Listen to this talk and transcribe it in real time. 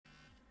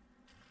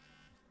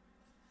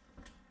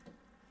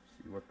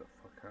what the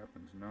fuck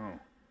happens now.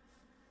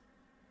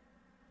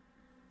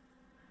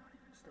 Not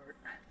even start.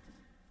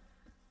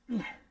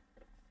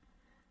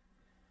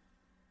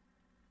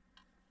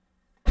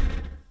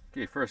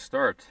 Okay, first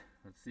start.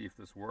 Let's see if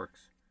this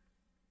works.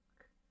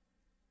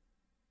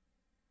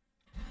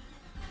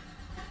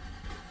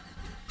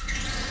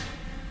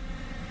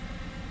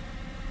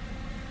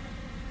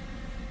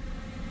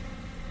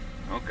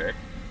 Okay.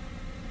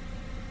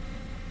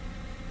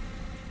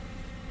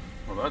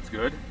 Well, that's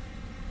good.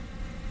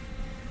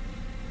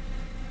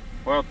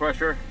 Oil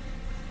pressure,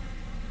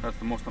 that's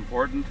the most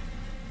important.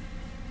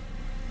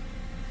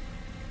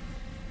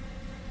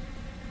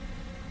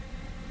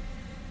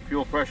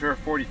 Fuel pressure,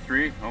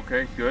 43.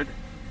 Okay, good.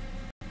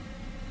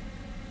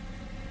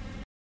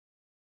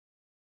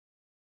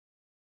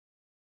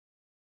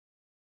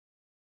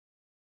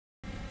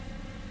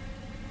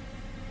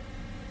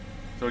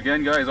 So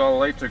again, guys, all the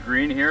lights are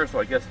green here, so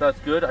I guess that's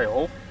good, I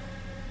hope.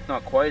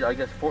 Not quite, I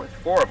guess four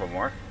of them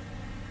are.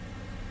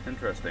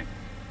 Interesting.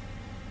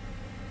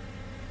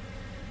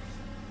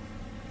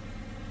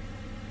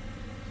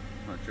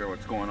 Not sure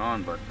what's going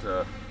on, but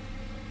as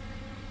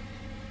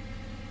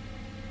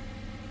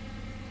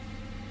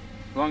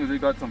long as we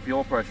got some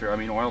fuel pressure, I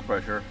mean oil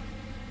pressure.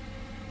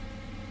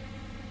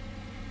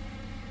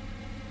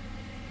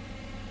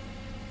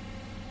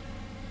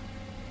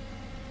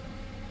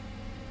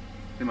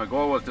 See, my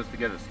goal was just to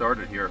get it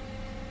started here,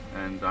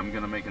 and I'm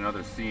gonna make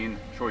another scene,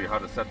 show you how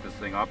to set this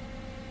thing up.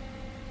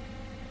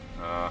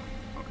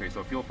 Okay,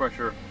 so fuel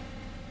pressure,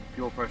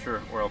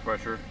 oil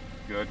pressure,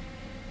 good.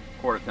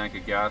 Quarter tank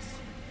of gas,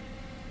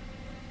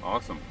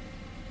 awesome.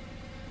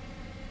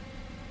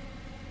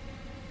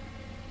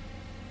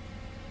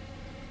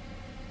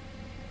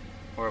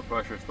 Oil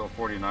pressure still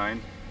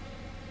 49.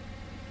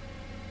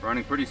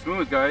 Running pretty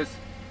smooth, guys.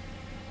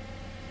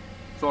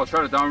 So I'll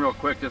shut it down real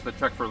quick just to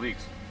check for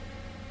leaks.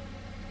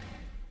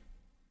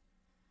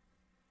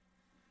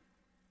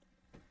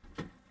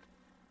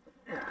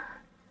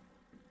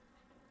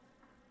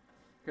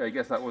 Okay, I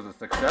guess that was a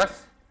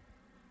success.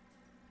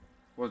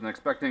 Wasn't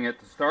expecting it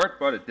to start,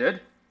 but it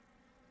did.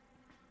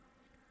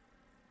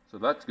 So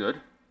that's good.